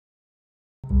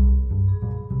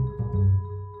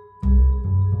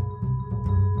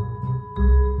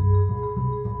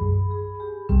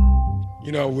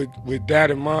you know, with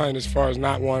that in mind, as far as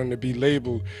not wanting to be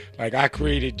labeled, like I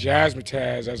created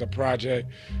Jazzmatazz as a project,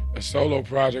 a solo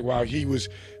project, while he was,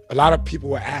 a lot of people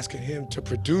were asking him to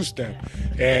produce them,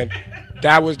 and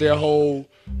that was their whole,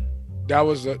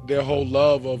 their whole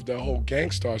love of the whole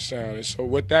Gangstarr sound. And so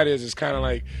what that is kind of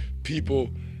like people,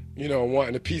 you know,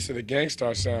 wanting a piece of the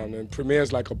Gangstarr sound. And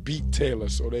Premier's like a beat tailor,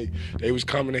 so they was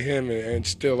coming to him and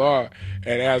still are.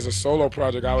 And as a solo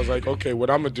project, I was like, okay, what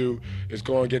I'm gonna do is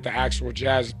go and get the actual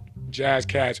jazz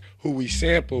cats who we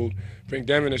sampled, bring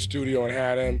them in the studio and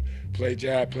have them play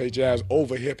jazz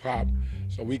over hip hop.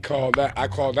 So I call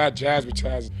that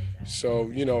Jazzmatazz. So,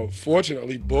 you know,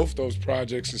 fortunately, both those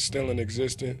projects are still in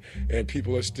existence, and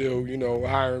people are still, you know,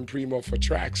 hiring Primo for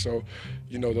tracks. So,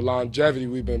 you know, the longevity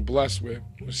we've been blessed with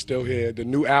is still here. The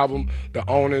new album, The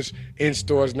Owners, in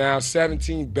stores now,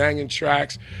 17 banging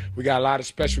tracks. We got a lot of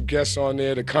special guests on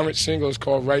there. The current single is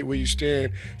called Right Where You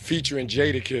Stand, featuring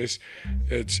Jadakiss.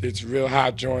 It's real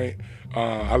hot joint.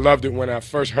 I loved it when I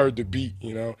first heard the beat,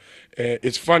 you know. And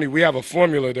it's funny, we have a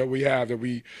formula that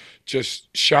we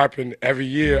just sharpen every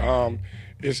year.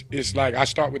 It's like I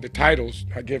start with the titles.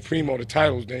 I give Primo the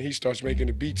titles, then he starts making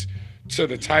the beats to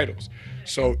the titles.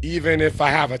 So even if I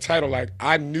have a title, like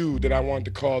I knew that I wanted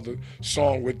to call the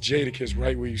song with Jadakiss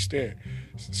Right Where You Stand.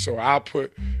 So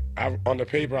on the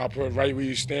paper, I'll put Right Where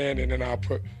You Stand, and then I'll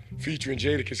put featuring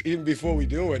Jadakiss, even before we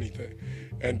do anything.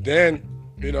 And then,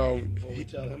 you know, before we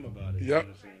tell him about it. Yep.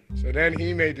 So then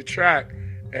he made the track,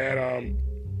 and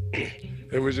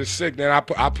it was just sick. Then I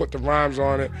put the rhymes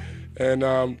on it,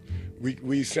 and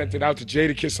we sent it out to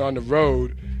Jadakiss on the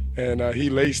road, and he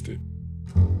laced it.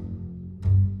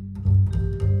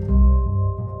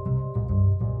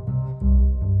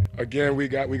 Again, we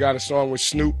got a song with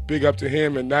Snoop, big up to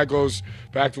him, and that goes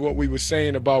back to what we were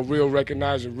saying about real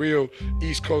recognizing real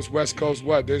East Coast, West Coast,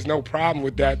 what. There's no problem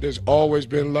with that. There's always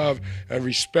been love and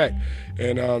respect,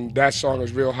 and that song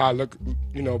is real hot. Look,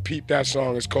 you know, peep that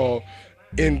song. It's called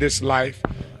In This Life.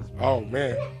 Oh,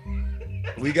 man.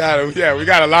 We got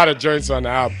a lot of joints on the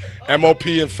album.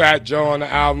 M.O.P. and Fat Joe on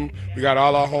the album. We got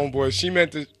all our homeboys. She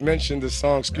meant to mention the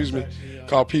song,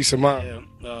 called Peace of Mind.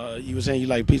 Yeah, you were saying you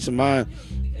like Peace of Mind.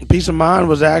 Peace of Mind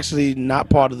was actually not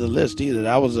part of the list either.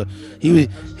 That was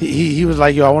he was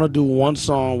like, yo, I want to do one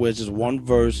song where it's just one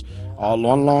verse, all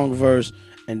one long verse,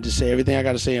 and just say everything I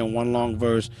got to say in one long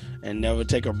verse and never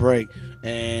take a break.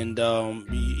 And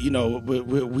you know, we're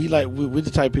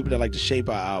the type of people that like to shape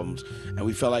our albums, and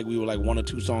we felt like we were like one or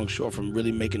two songs short from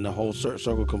really making the whole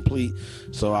circle complete.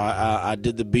 So I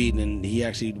did the beat, and he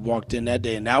actually walked in that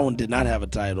day, and that one did not have a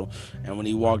title. And when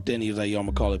he walked in, he was like, yo, I'm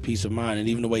gonna call it Peace of Mind. And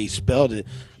even the way he spelled it,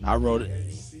 I wrote it.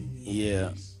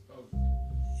 Yeah,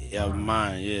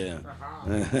 mine. Yeah,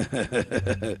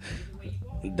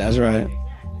 that's right.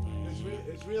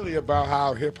 It's really about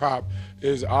how hip hop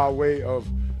is our way of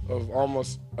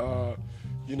almost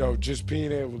you know, just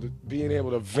being able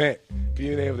to vent,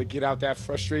 being able to get out that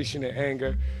frustration and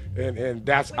anger, and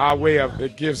that's our way of,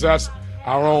 it gives us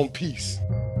our own peace.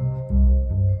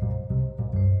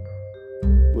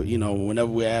 You know, whenever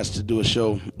we're asked to do a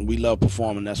show, we love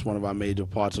performing. That's one of our major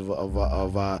parts of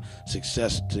our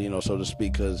success, you know, so to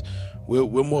speak, because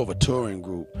we're more of a touring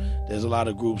group. There's a lot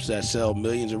of groups that sell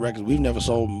millions of records. We've never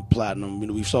sold platinum. You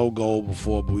know, we've sold gold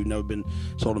before, but we've never been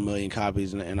sold 1 million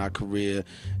copies in our career.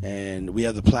 And we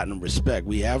have the platinum respect.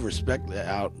 We have respect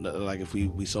out, like if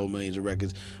we sold millions of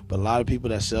records. But a lot of people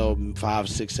that sell 5,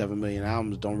 6, 7 million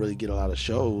albums don't really get a lot of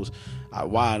shows.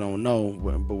 Why, I don't know.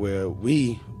 But where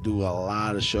we do a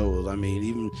lot of shows. I mean,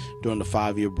 even during the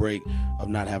 5-year break of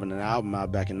not having an album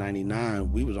out back in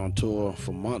 '99, we was on tour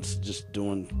for months, just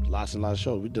doing lots and lots of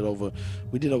shows. We did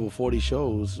over 40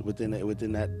 shows within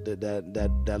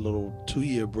that little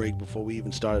 2-year break before we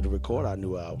even started to record our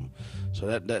new album. So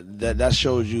that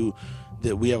shows you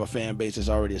that we have a fan base that's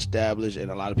already established,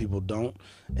 and a lot of people don't.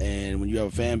 And when you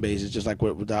have a fan base, it's just like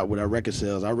with our record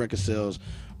sales. Our record sales,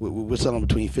 we're selling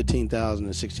between 15,000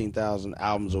 and 16,000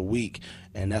 albums a week,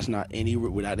 and that's not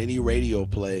without any radio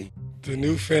play. The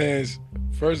new fans,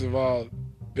 first of all,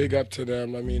 big up to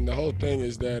them. I mean, the whole thing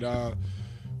is that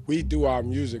we do our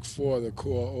music for the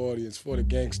core audience, for the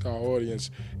Gangstarr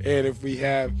audience, and if we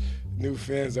have new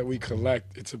fans that we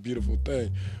collect, it's a beautiful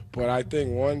thing. But I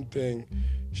think one thing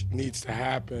needs to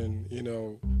happen, you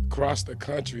know, across the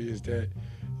country is that,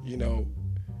 you know,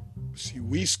 see,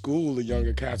 we school the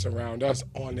younger cats around us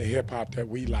on the hip hop that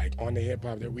we like, on the hip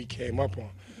hop that we came up on.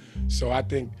 So I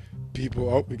think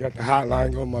people, we got the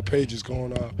hotline going, my page is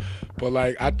going off. But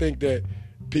like, I think that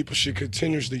people should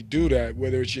continuously do that,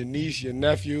 whether it's your niece, your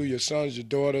nephew, your sons, your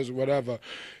daughters, whatever.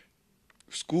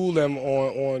 school them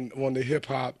on the hip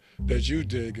hop that you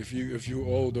dig, if you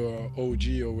older or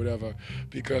OG or whatever,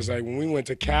 because like when we went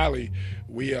to Cali,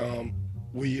 we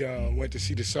went to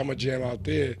see the summer jam out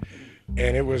there,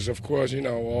 and it was, of course, you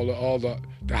know, all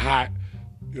the hot,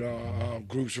 you know,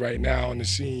 groups right now on the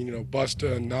scene, you know,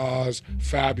 Busta, Nas,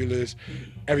 Fabulous,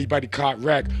 everybody caught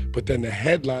wreck, but then the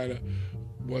headliner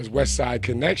was West Side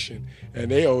Connection, and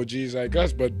they OGs like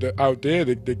us, but out there,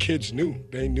 the kids knew.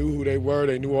 They knew who they were.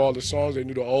 They knew all the songs. They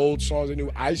knew the old songs. They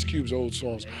knew Ice Cube's old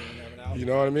songs. You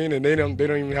know what I mean? And they don't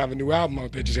even have a new album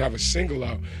out. They just have a single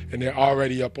out, and they're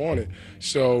already up on it.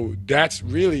 So that's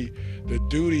really the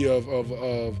duty of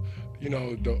you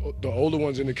know, the older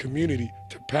ones in the community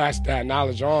to pass that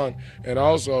knowledge on, and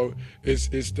also it's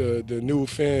the new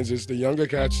fans, it's the younger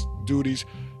cats' duties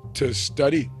to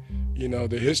study, you know,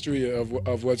 the history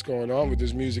of what's going on with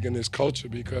this music and this culture,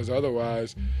 because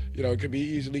otherwise, you know, it could be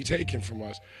easily taken from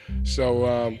us.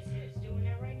 So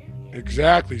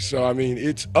exactly. So I mean,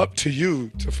 it's up to you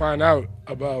to find out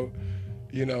about,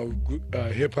 you know,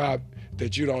 hip hop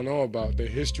that you don't know about, the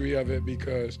history of it,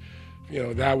 because, you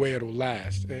know, that way it'll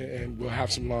last and we'll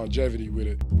have some longevity with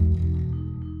it.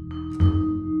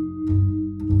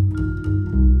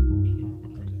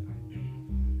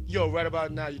 Yo, right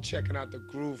about now you're checking out the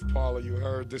Groove Parlor. You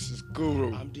heard this is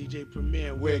Guru. I'm DJ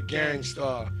Premier. We're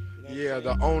Gangstarr. Yeah,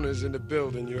 the owners in the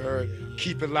building. You heard.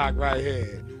 Keep it locked right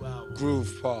here.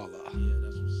 Groove Parlor.